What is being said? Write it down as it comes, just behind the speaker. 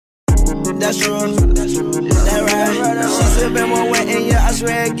That's true. That right. She sippin' more wet and yeah, I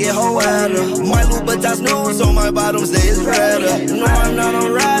swear it get her wetter. My Louboutins new, so my bottom stays redder. No, I'm not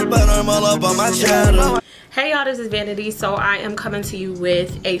on ride, but I'm all up on my cheddar. Hey y'all, this is Vanity. So I am coming to you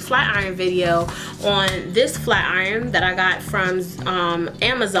with a flat iron video on this flat iron that I got from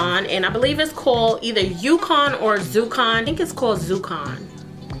Amazon, and I believe it's called either XUEKON or XUEKON. I think it's called XUEKON.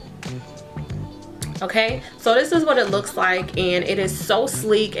 Okay, so this is what it looks like, and it is so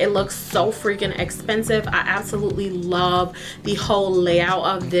sleek. It looks so freaking expensive. I absolutely love the whole layout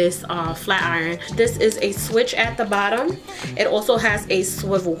of this flat iron. This is a switch at the bottom. It also has a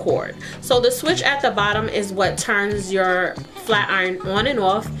swivel cord. So the switch at the bottom is what turns your flat iron on and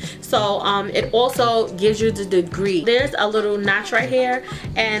off. So it also gives you the degree. There's a little notch right here,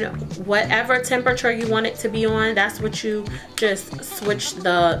 and whatever temperature you want it to be on, that's what you just switch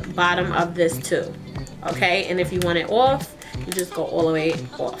the bottom of this to. Okay, and if you want it off, you just go all the way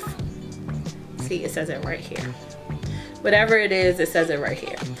off. See, it says it right here. Whatever it is, it says it right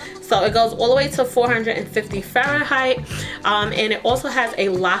here. So it goes all the way to 450 Fahrenheit, and it also has a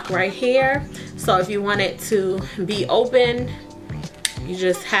lock right here. So if you want it to be open, you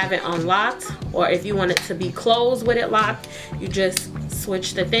just have it unlocked, or if you want it to be closed with it locked, you just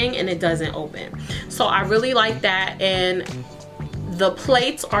switch the thing and it doesn't open. So I really like that, and the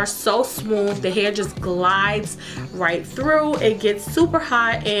plates are so smooth. The hair just glides right through. It gets super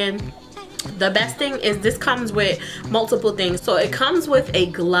hot, and the best thing is this comes with multiple things. So it comes with a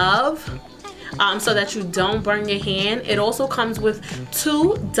glove so that you don't burn your hand. It also comes with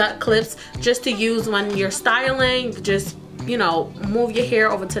 2 duck clips just to use when you're styling. Just, you know, move your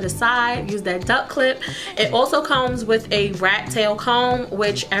hair over to the side, use that duck clip. It also comes with a rat tail comb,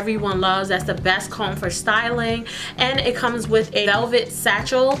 which everyone loves. That's the best comb for styling. And it comes with a velvet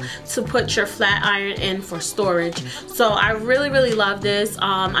satchel to put your flat iron in for storage. So I really love this.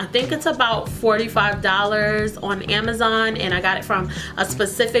 I think it's about $45 on Amazon, and I got it from a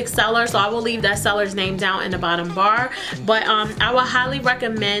specific seller, so I will leave that seller's name down in the bottom bar. But I would highly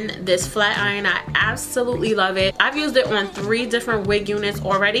recommend this flat iron. I absolutely love it. I've used it on 3 different wig units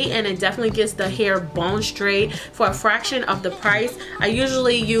already, and it definitely gets the hair bone straight for a fraction of the price. I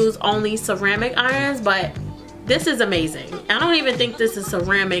usually use only ceramic irons, but this is amazing. I don't even think this is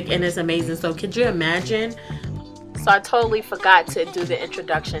ceramic, and it's amazing. So could you imagine? So I totally forgot to do the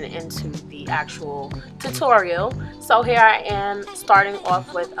introduction into the actual tutorial. So here I am starting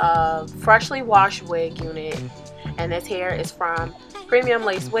off with a freshly washed wig unit, and this hair is from Premium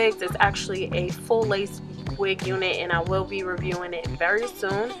Lace Wigs. It's actually a full lace wig unit, and I will be reviewing it very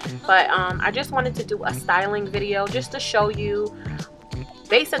soon. But I just wanted to do a styling video just to show you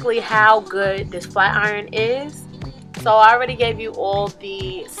basically how good this flat iron is. So I already gave you all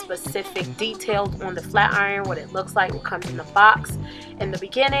the specific details on the flat iron, what it looks like, what comes in the box in the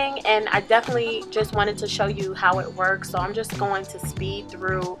beginning, and I definitely just wanted to show you how it works. So I'm just going to speed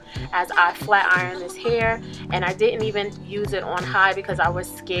through as I flat iron this hair, and I didn't even use it on high because I was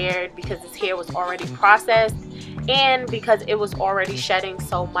scared, because this hair was already processed and because it was already shedding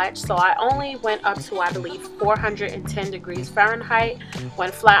so much. So I only went up to, I believe, 410 degrees Fahrenheit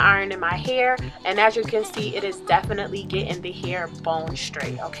when flat ironing my hair, and as you can see, it is definitely getting the hair bone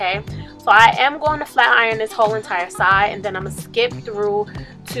straight. Okay, so I am going to flat iron this whole entire side, and then I'm gonna skip through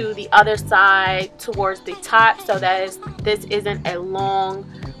to the other side towards the top, so that this isn't a long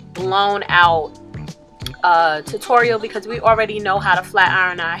blown out tutorial, because we already know how to flat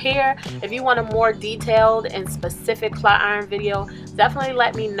iron our hair. If you want a more detailed and specific flat iron video, definitely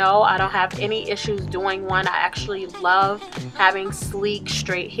let me know. I don't have any issues doing one. I actually love having sleek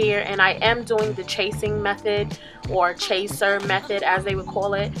straight hair, and I am doing the chasing method, or chaser method as they would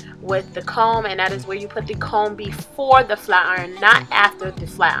call it, with the comb, and that is where you put the comb before the flat iron, not after the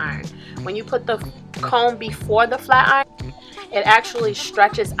flat iron. When you put the comb before the flat iron, it actually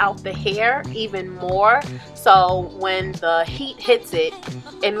stretches out the hair even more. So when the heat hits it,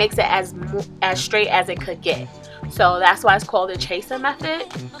 it makes it as straight as it could get. So that's why it's called the chaser method.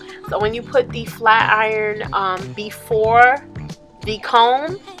 So when you put the flat iron before the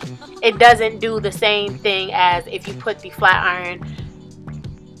comb, it doesn't do the same thing as if you put the flat iron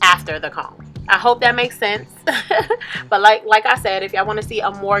after the comb. I hope that makes sense. But like I said, if y'all want to see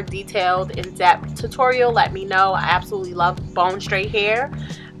a more detailed, in-depth tutorial, let me know. I absolutely love bone straight hair.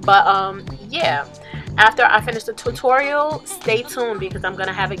 But yeah, after I finish the tutorial, stay tuned, because I'm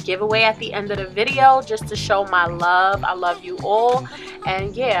gonna have a giveaway at the end of the video just to show my love. I love you all.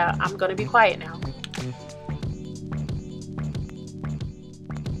 And yeah, I'm gonna be quiet now.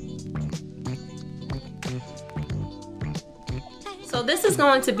 So this is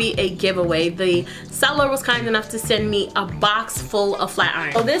going to be a giveaway. The seller was kind enough to send me a box full of flat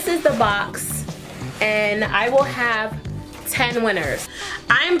irons. So this is the box, and I will have 10 winners.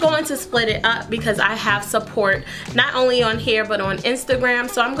 I'm going to split it up because I have support not only on here but on Instagram.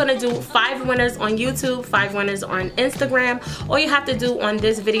 So I'm going to do 5 winners on YouTube, 5 winners on Instagram. All you have to do on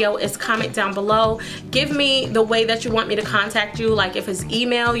this video is comment down below. Give me the way that you want me to contact you. Like if it's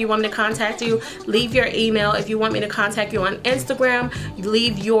email you want me to contact you, leave your email. If you want me to contact you on Instagram,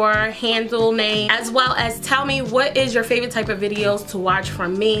 leave your handle name, as well as tell me what is your favorite type of videos to watch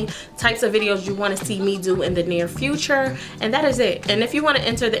from me, types of videos you want to see me do in the near future. And that is it. And if you want to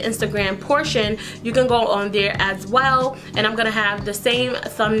enter the Instagram portion, you can go on there as well. And I'm going to have the same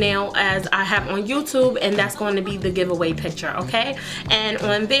thumbnail as I have on YouTube, and that's going to be the giveaway picture, okay? And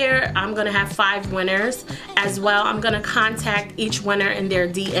on there, I'm going to have 5 winners as well. I'm going to contact each winner in their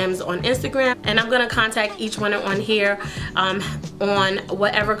DMs on Instagram, and I'm going to contact each winner on here on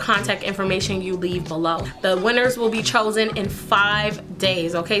whatever contact information you leave below. The winners will be chosen in 5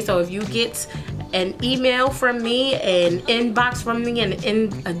 days, okay? So if you get an email from me, an inbox from me, and in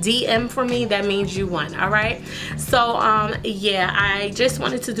a DM from me, that means you won. All right, so yeah, I just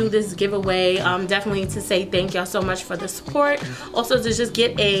wanted to do this giveaway, definitely to say thank y'all so much for the support, also to just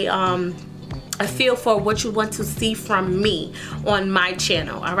get a feel for what you want to see from me on my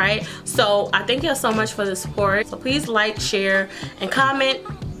channel. All right, so I thank y'all so much for the support. So please like, share, and comment.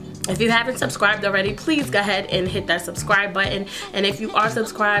 If you haven't subscribed already, please go ahead and hit that subscribe button. And if you are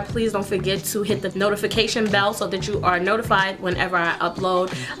subscribed, please don't forget to hit the notification bell so that you are notified whenever I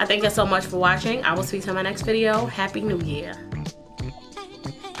upload. I thank you so much for watching. I will see you in my next video. Happy New Year.